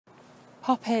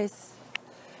Poppies.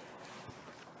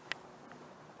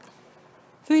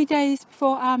 3 days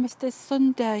before Armistice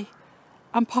Sunday,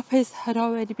 and poppies had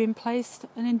already been placed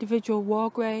on individual war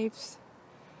graves.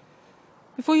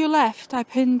 Before you left, I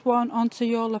pinned one onto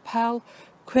your lapel,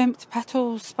 crimped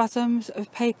petals, spasms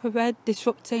of paper red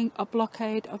disrupting a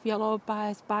blockade of yellow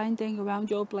bias binding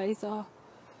around your blazer.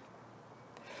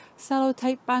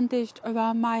 Sellotape bandaged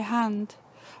around my hand,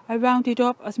 I rounded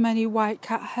up as many white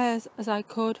cat hairs as I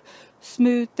could,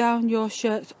 smoothed down your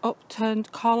shirt's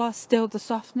upturned collar, still the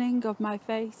softening of my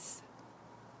face.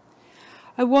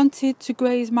 I wanted to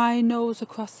graze my nose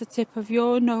across the tip of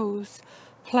your nose,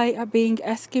 play at being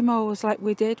Eskimos like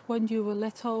we did when you were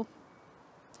little.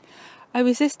 I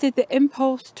resisted the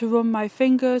impulse to run my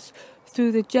fingers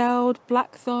through the gelled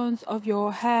blackthorns of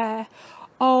your hair.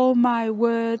 All my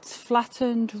words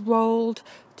flattened, rolled,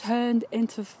 turned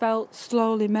into felt,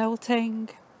 slowly melting.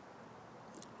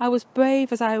 I was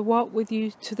brave as I walked with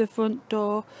you to the front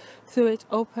door. Through it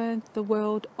opened the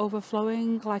world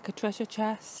overflowing like a treasure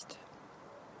chest.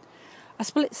 A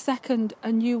split second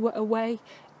and you were away,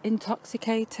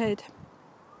 intoxicated.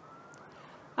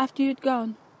 After you'd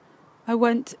gone, I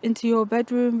went into your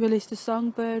bedroom, released a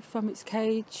songbird from its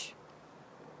cage.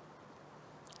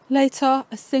 Later,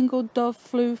 a single dove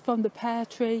flew from the pear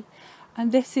tree,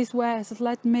 and this is where it has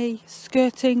led me,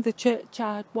 skirting the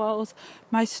churchyard walls,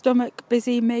 my stomach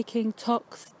busy making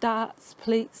tucks, darts,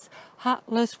 pleats,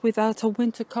 hatless without a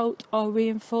winter coat or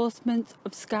reinforcement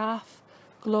of scarf,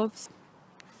 gloves.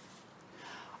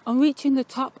 On reaching the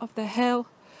top of the hill,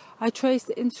 I traced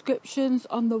the inscriptions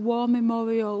on the war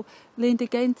memorial, leaned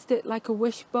against it like a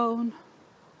wishbone.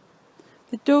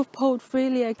 The dove pulled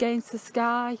freely against the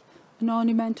sky, an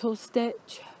ornamental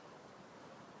stitch.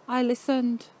 I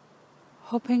listened,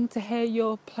 hoping to hear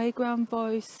your playground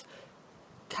voice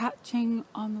catching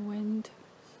on the wind.